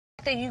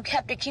that you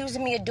kept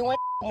accusing me of doing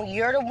when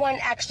you're the one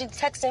actually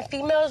texting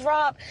females,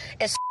 Rob,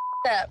 is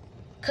up.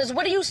 Because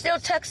what are you still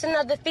texting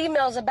other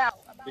females about?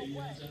 About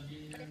what?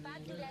 But if I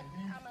do that,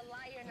 I'm a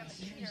liar and I'm a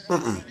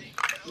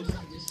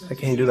cheater. I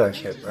can't do that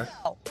shit, bro.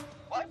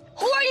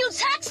 Who are you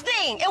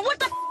texting? And what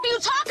the are you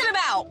talking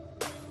about?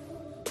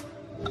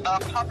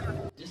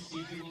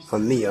 For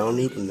me, I don't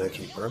need them that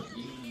shit, bro.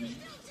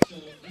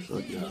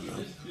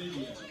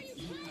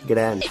 Get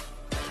at me.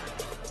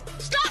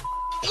 Stop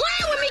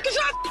playing with me because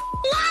you're a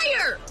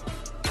liar!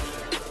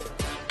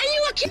 And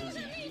you accuse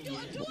me!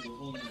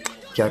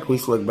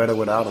 Jacquees look better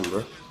without him,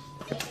 bro.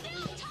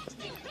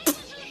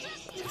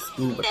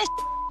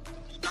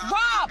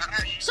 Rob,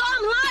 so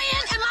I'm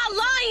lying? Am I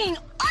lying?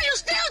 Are you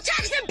still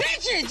texting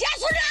bitches?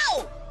 Yes or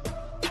no?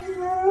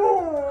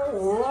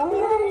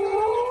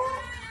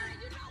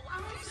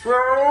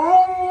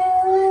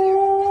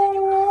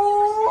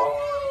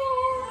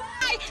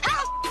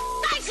 Have a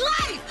nice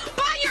life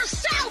by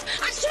yourself.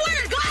 I swear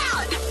to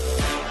God.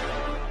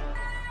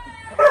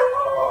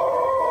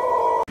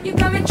 You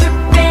got me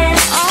tripping,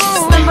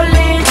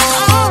 stumbling,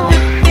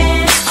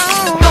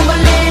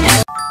 fumbling.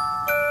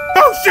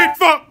 Oh shit,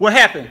 fuck! What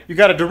happened? You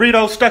got a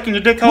Dorito stuck in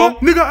your dick hole? Well,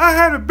 nigga, I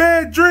had a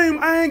bad dream.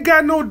 I ain't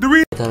got no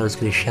Dorito. I thought I was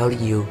gonna shout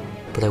at you,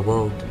 but I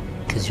won't,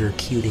 because you're a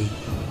cutie.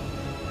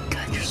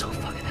 God, you're so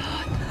fucking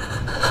hot.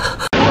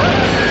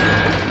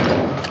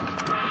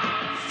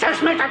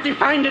 Ses mig att de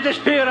feinde des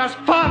Führers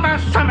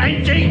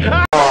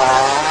vorwärtssammenziehen.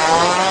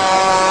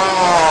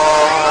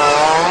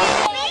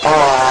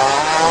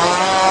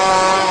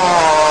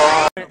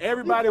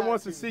 Everybody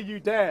wants to see you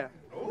die.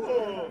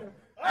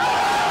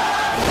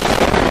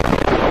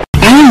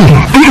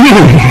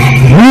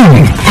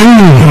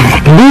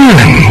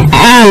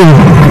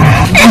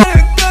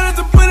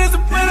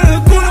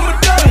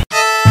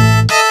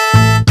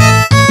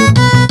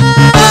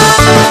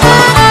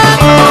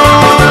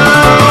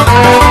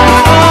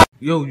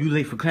 Yo, you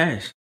late for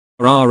class.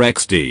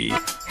 RXD.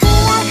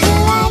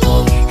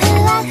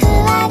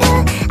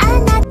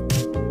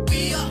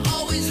 We are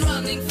always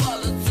running for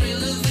the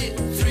thrill of it,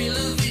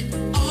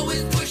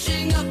 always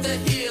pushing up the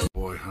hill.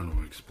 Boy, how do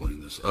I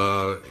explain this?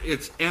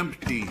 It's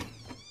empty.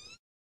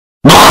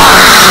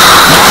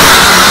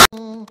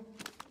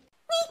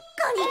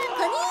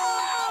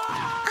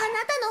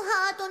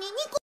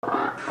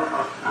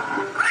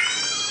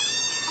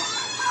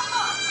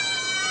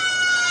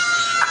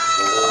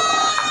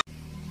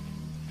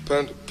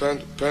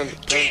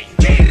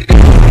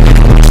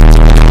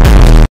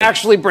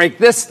 Actually break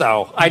this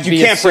though.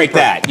 You can't break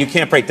that. You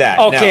can't break that.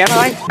 Oh, can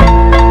I?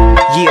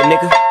 Yeah,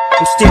 nigga.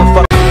 I'm still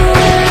fucking.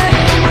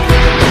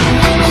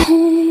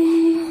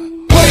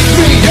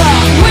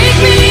 Wake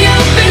me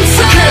up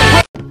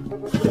inside.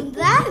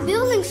 That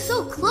building's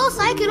so close,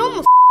 I could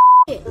almost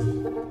it.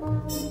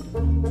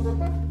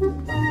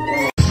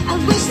 I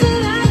wish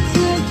that I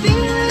could be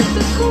with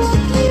the cool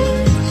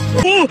kids.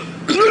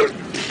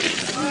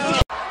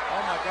 Oh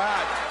my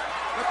God.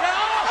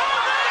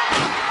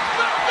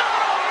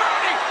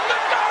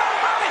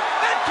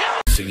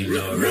 Singing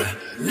alright.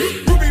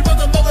 Ruby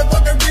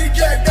motherfucking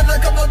reject. Gonna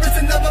come up with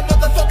another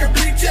motherfucking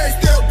BJ.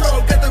 Still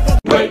broke. Get the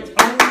Wait,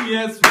 oh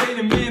yes, wait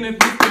a minute,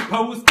 Mr.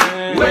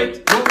 Postman.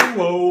 Wait,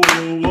 whoa,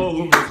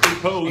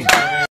 Mr.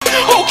 Postman.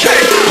 Okay,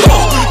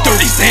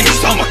 30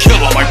 Sandies, I'ma kill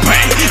all my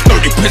pain.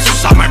 30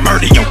 pistols, I might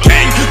murder your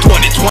gang.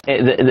 2020.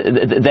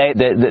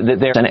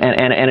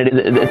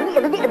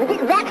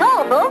 Back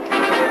home, boo.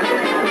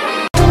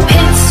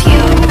 It's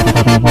you.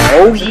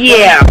 Oh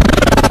yeah,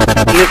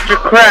 Mr.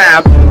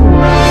 Crab.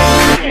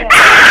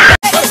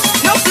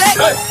 No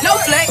flex, no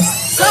flex.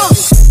 So.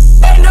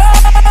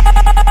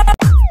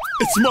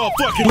 It's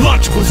motherfucking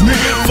Lunchables,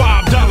 nigga.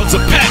 $5 a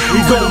pack. We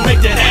gon'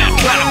 make that ass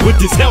clap with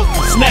this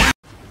healthy snack.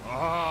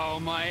 Oh,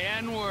 my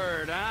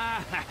N-word,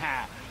 huh?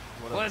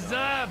 What's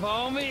up,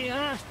 homie,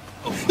 huh?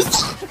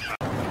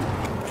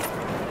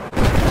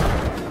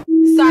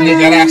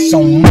 Nigga, that's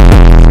some.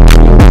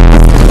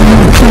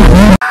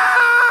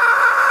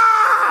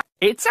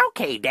 It's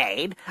okay,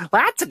 Dade.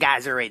 Lots of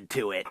guys are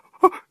into it.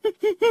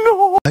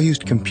 No. I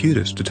used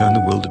computers to turn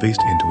the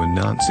wildebeest into a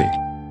Nazi.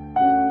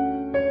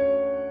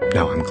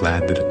 Now I'm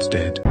glad that it's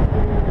dead.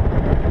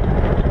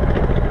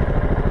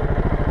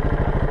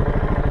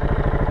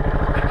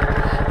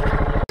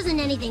 Doesn't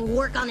anything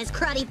work on this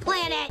cruddy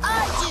planet?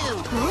 I do.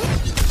 Huh?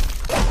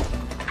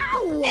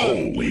 Ow.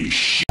 Holy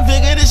shit.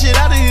 Figure this shit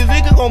out of you,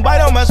 nigga gon'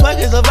 bite on my swag,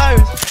 it's a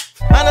virus.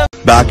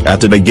 Back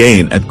at it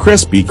again at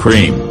Krispy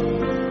Kreme.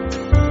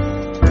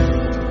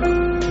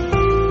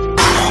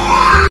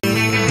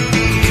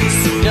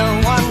 No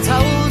one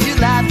told you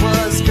life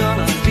was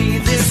gonna be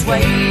this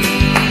way.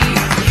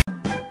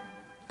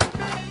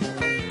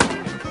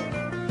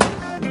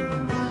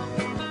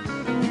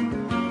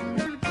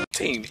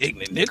 Team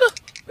ignorant, nigga.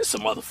 It's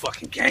some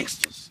motherfucking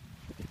gangsters.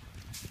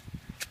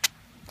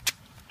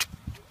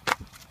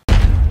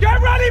 Get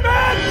ready,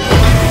 man!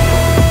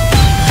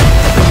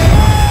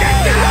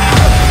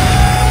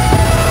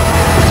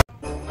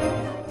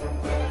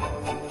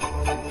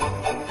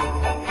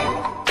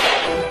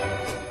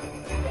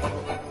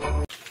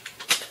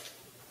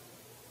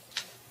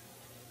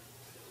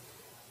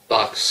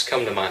 Box,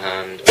 come to my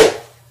hand.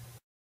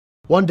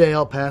 One day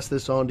I'll pass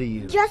this on to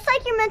you. Just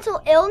like your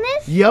mental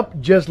illness? Yep,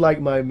 just like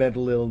my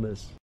mental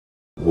illness.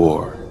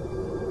 War.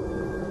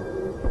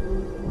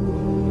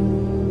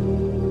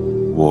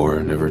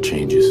 War never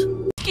changes.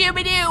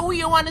 Scooby-Doo,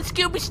 you want a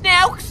Scooby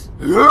Snooks?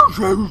 Yes,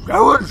 I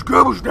want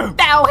Scooby Snooks.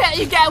 Oh, here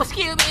you go,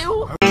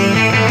 Scooby-Doo.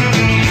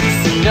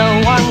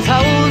 No one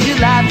told you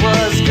life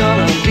was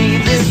gonna be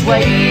this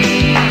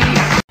way.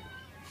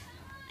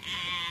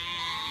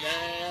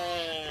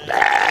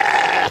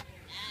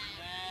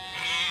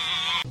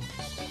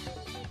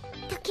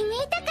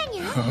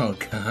 Oh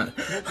god.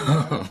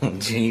 Oh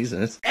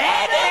Jesus.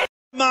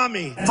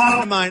 Mommy,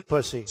 fuck my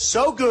pussy.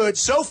 So good,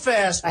 so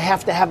fast. I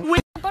have to have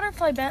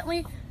Butterfly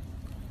Bentley.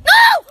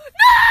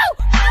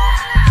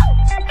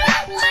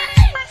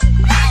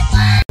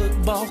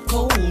 Ball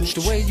coach,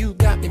 the way you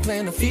got me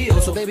playing the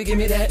field. So baby, give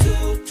me that,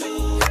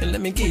 and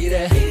let me give you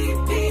that.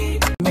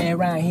 Man,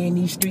 around here in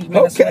these streets,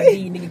 man,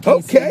 Okay,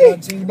 okay,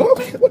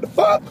 what the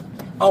fuck?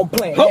 I'm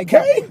playing.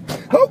 Okay,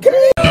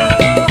 okay.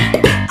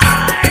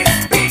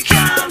 I've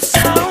become so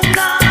numb,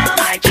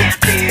 I can't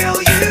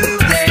feel you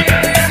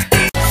there.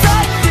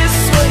 Like this,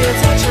 when you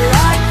touch her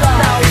like that.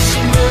 Now she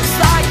moves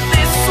like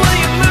this, when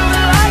you move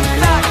like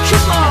that.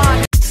 Come on.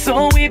 So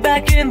we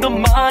back in the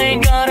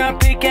mine, got our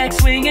pickaxe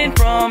swinging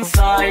from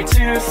side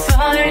to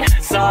side,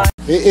 side.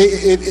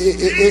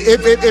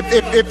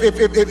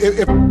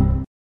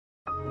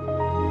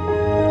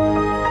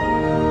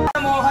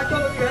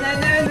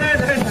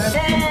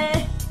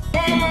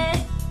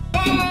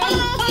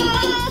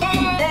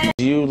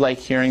 Do you like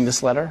hearing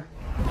this letter?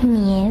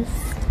 Yes.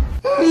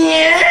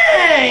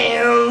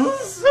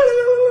 Yes!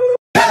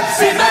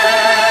 Pepsi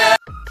Man!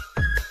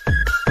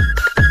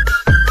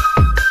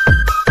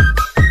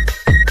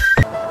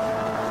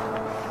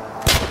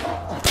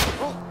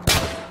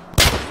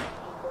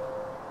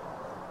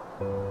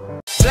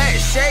 Black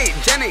shade,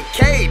 Jenny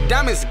K,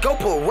 diamonds go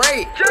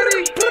parade.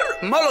 Jenny,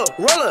 Muller,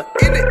 roller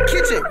in the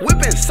kitchen,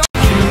 whipping so.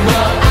 You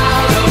are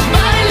out of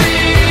my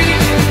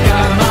league,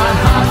 got my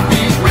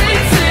heartbeat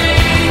racing.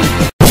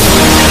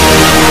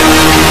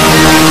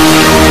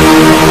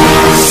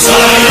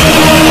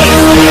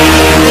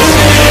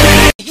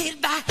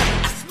 Hit by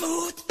a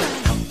smooth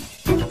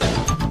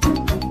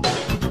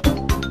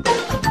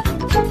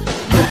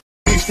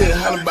You still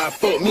hollering about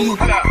fuck me?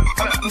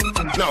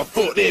 No,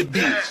 fuck that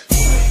bitch.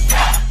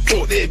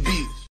 Fuck that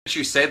bitch.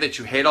 You say that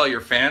you hate all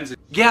your fans?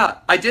 Yeah,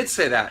 I did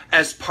say that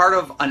as part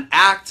of an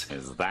act.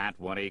 Is that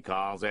what he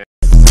calls it?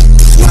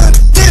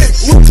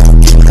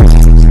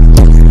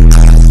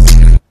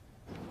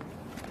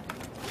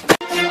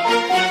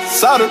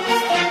 Soda.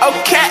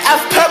 Okay, I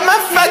put my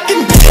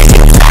fucking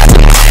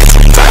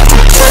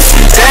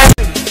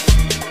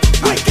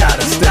I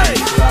gotta stay.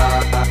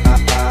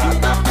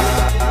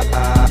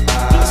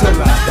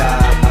 Till I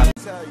die.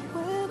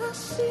 When I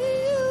see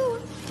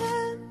you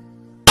again.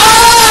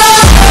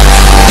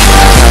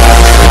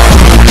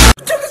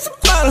 Took some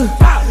fun.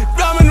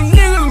 Drumming them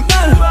niggas,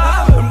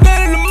 I'm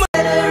better than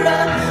money.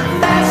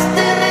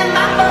 Faster than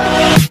my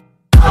body.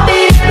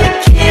 Beat the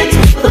kids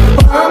with the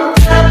bump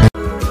up.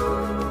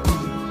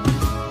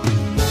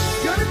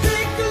 Gonna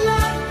take a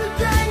lot to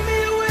drag me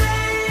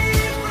away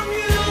from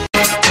you.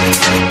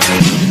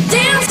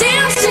 Dance,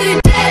 dance to the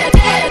dead,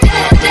 dead,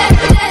 dead, dead,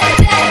 dead,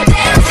 dead,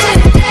 dance to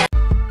the dead.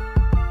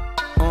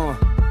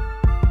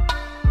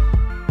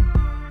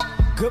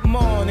 Good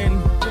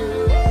morning.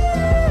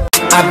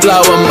 I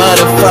blow a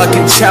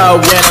motherfucking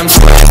choke when I'm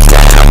stressed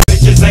out.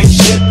 Bitches ain't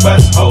shit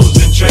but hoes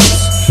and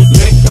tricks.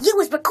 You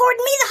was recording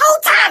me the whole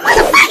time,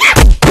 motherfucker!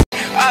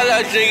 I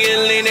love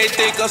drinking lean, they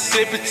think I'm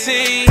sipping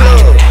tea.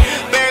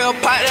 Bag a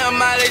pot down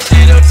my that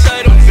shit don't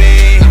tell them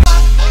feet.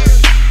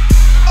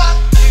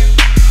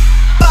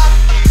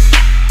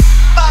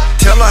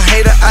 Tell a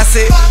hater I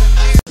said.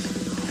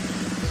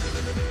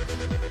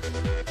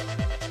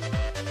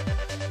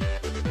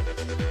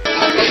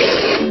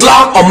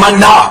 Block on my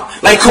knob,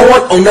 like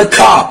corn on the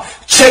cob.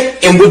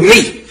 Check in with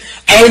me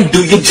and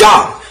do your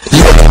job.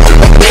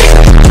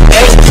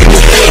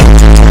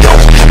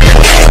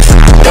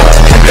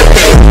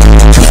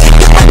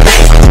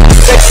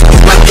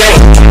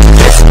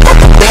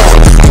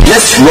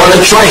 Let's run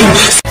a train.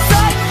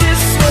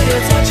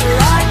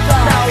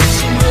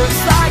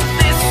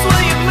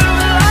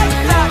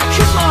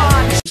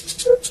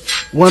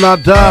 When I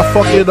die,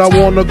 fuck it, I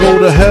wanna go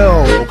to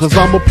hell. Cause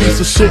I'm a piece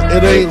of shit,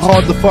 it ain't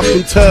hard to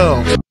fucking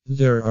tell.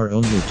 There are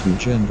only two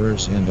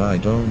genders and I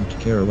don't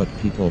care what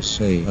people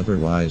say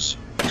otherwise.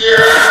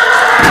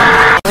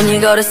 When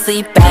you go to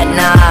sleep at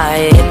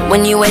night,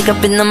 when you wake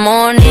up in the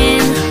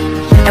morning,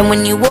 and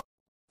when you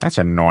That's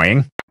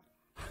annoying.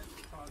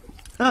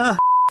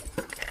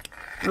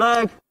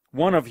 Leg.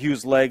 One of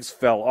Hugh's legs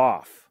fell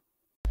off.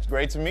 It's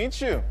great to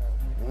meet you.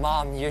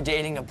 Mom, you're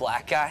dating a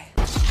black guy?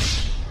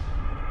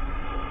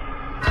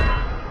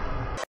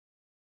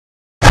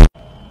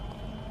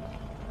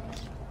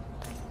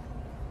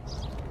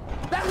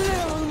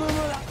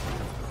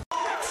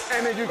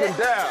 And then you can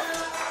dab.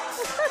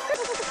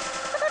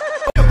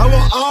 I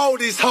want all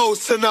these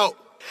hoes to know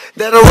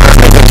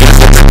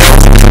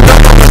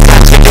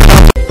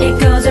It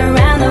goes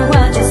around the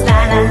world just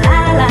la la la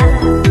la.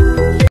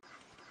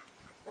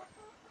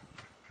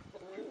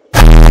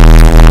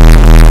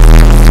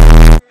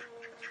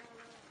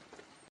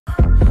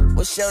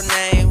 What's your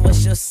name?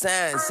 What's your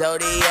sign?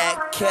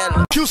 Zodiac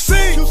killer. You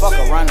see? Fuck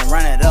around and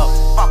run it up.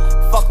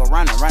 Fuck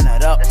around and run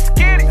it up.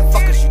 The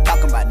fuck is you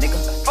talking about, nigga?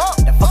 The fuck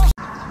is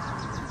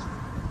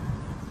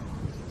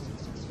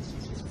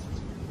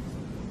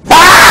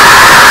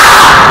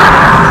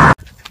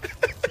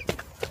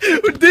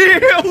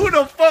Damn, who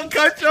the fuck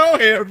cut your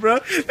hair, bro?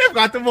 They've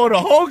got to mow the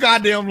whole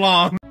goddamn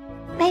lawn.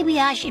 Maybe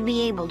I should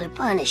be able to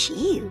punish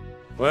you.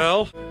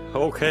 Well,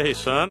 okay,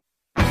 son.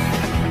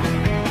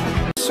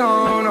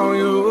 on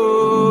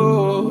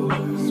you.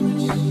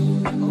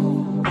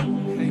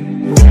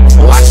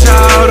 Watch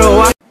out, oh,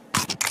 watch.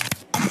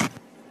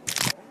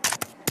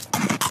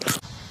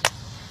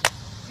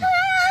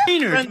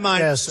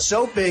 Mine is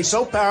so big,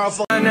 so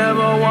powerful. I never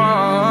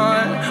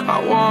want, I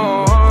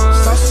want.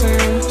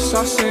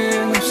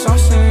 Saucing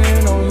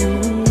on you.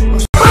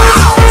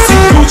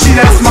 Gucci,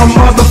 that's my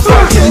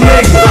motherfucking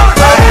nigga.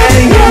 I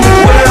hang in the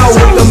well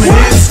with them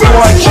hits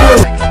for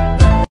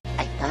chillin'. I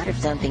thought of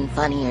something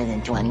funnier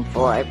than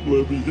 24. Let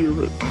me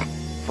hear it.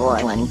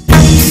 420.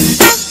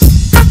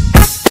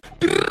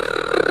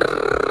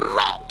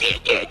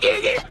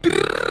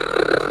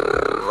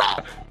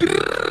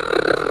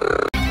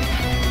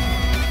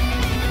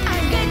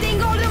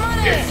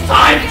 It's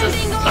time to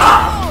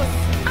stop!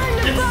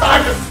 It's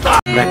time to stop!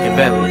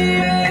 Machiavelli.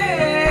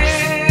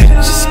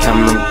 Bitches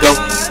come and go,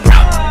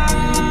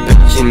 but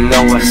you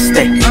know I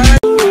stay.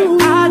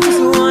 I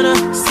just wanna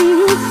see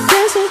you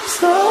dance in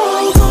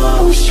slow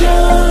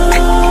motion.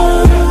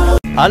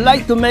 I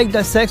like to make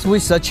the sex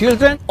with the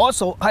children.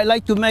 Also, I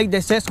like to make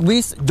the sex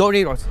with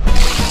Doritos.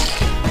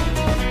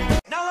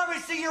 Now let me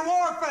see your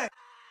war face.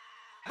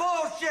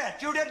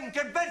 Bullshit! You didn't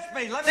convince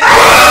me. Let me.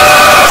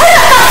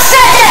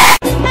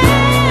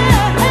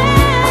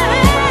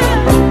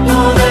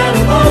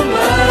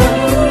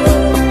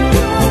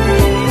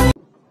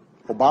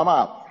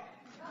 Obama.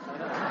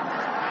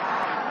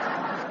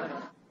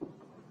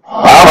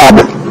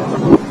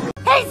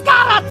 He's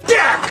got a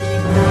dick!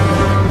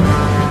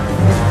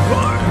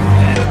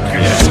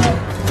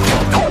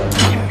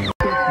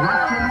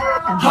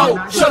 Ho,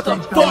 shut the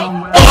fuck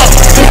up!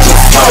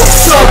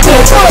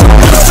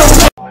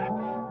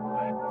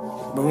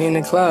 But we in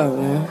the club,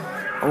 man.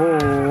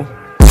 Oh.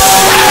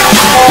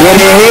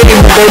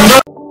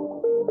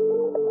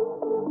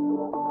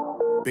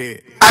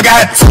 I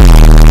got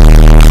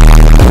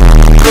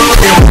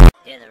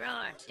Do the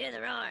roar, do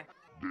the roar.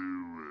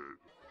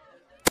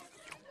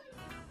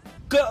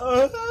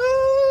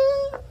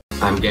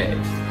 I'm gay.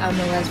 I'm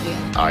a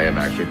lesbian. I am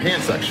actually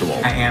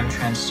pansexual. I am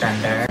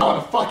transgender. I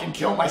wanna fucking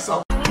kill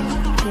myself.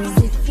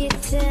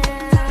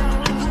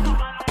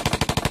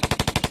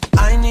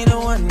 I need a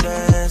one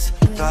dance.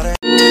 Gotta.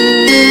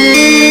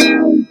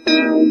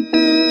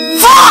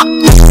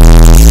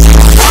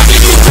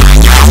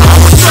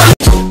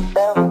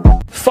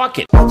 Fuck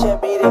it.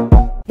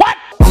 What?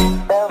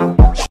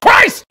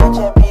 Christ!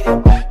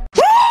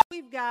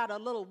 We've got a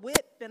little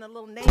whip and a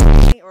little name,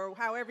 or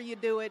however you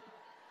do it.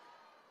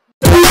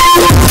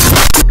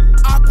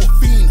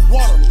 Aquafina,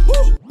 water,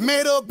 woo.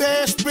 Made up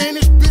bad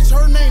Spanish, bitch,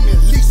 her name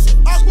is Lisa.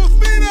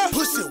 Aquafina,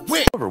 pussy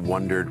wet. Ever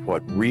wondered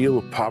what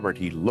real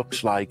poverty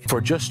looks like?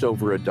 For just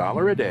over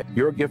 $1 a day,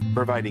 your gift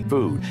providing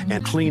food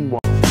and clean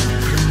water.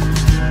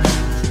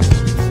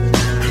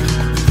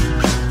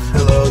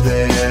 Hello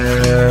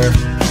there.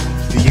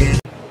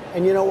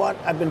 And you know what?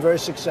 I've been very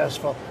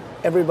successful.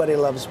 Everybody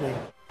loves me.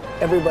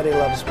 Everybody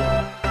loves me.